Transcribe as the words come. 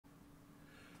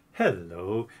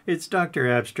Hello, it's Dr.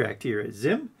 Abstract here at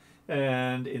ZIM,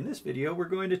 and in this video we're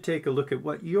going to take a look at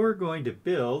what you're going to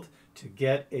build to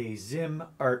get a ZIM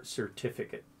art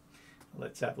certificate.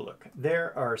 Let's have a look.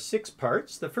 There are 6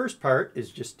 parts. The first part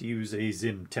is just to use a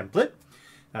ZIM template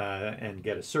and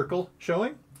get a circle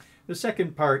showing. The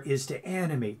second part is to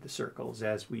animate the circles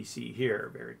as we see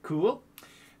here. Very cool.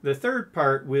 The third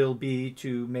part will be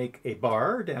to make a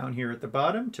bar down here at the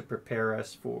bottom to prepare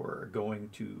us for going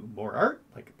to more art,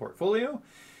 like a portfolio.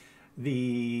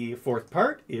 The fourth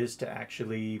part is to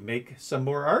actually make some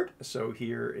more art. So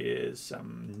here is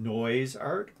some noise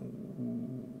art.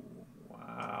 Ooh,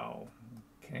 wow.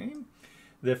 Okay.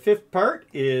 The fifth part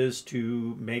is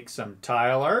to make some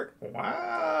tile art.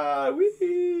 Wow.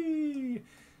 Whee!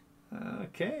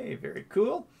 Okay, very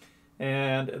cool.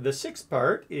 And the sixth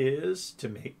part is to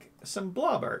make some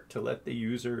blob art, to let the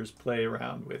users play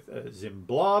around with ZIM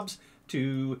blobs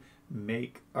to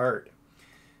make art.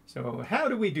 So how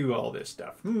do we do all this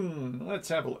stuff? Let's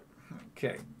have a look.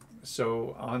 Okay,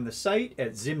 so on the site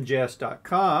at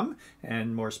zimjs.com,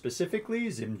 and more specifically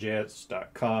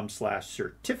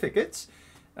zimjs.com/certificates,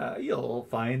 you'll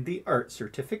find the art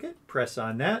certificate. Press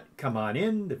on that, come on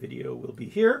in, the video will be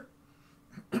here.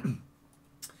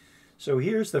 So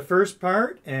here's the first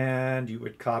part, and you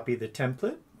would copy the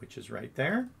template, which is right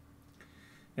there,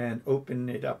 and open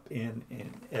it up in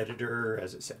an editor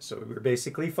as it says. So we're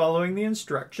basically following the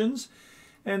instructions,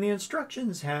 and the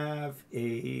instructions have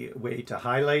a way to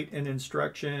highlight an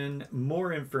instruction,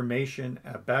 more information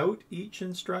about each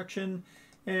instruction,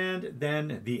 and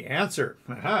then the answer,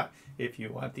 if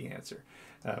you want the answer.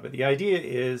 But the idea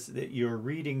is that you're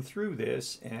reading through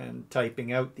this and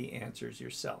typing out the answers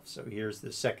yourself. So here's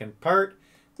the second part.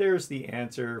 There's the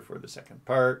answer for the second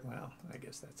part. Well, I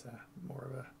guess that's more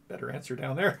of a better answer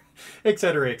down there,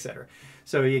 etc., etc.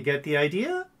 So you get the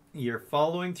idea. You're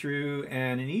following through,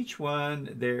 and in each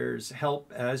one there's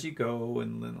help as you go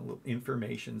and little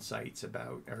information sites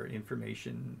about, or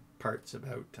information parts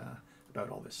about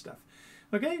all this stuff.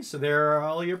 Okay, so there are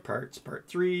all your parts. Part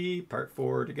 3, Part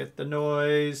 4 to get the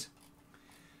noise,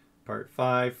 Part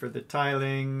 5 for the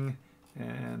tiling,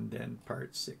 and then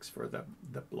Part 6 for the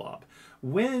blob.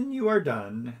 When you are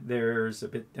done, there's a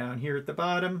bit down here at the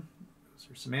bottom.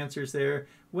 Those are some answers there.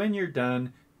 When you're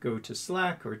done, go to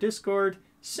Slack or Discord,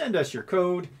 send us your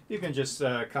code. You can just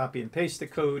copy and paste the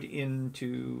code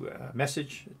into a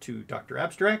message to Dr.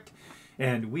 Abstract,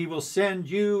 and we will send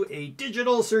you a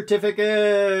digital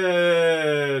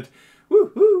certificate.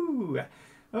 Woohoo!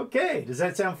 Okay, does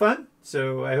that sound fun?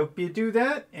 So I hope you do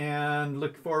that and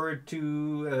look forward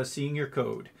to seeing your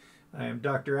code. I am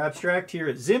Dr. Abstract here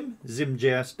at ZIM,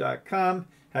 zimjs.com.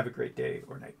 Have a great day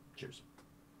or night. Cheers.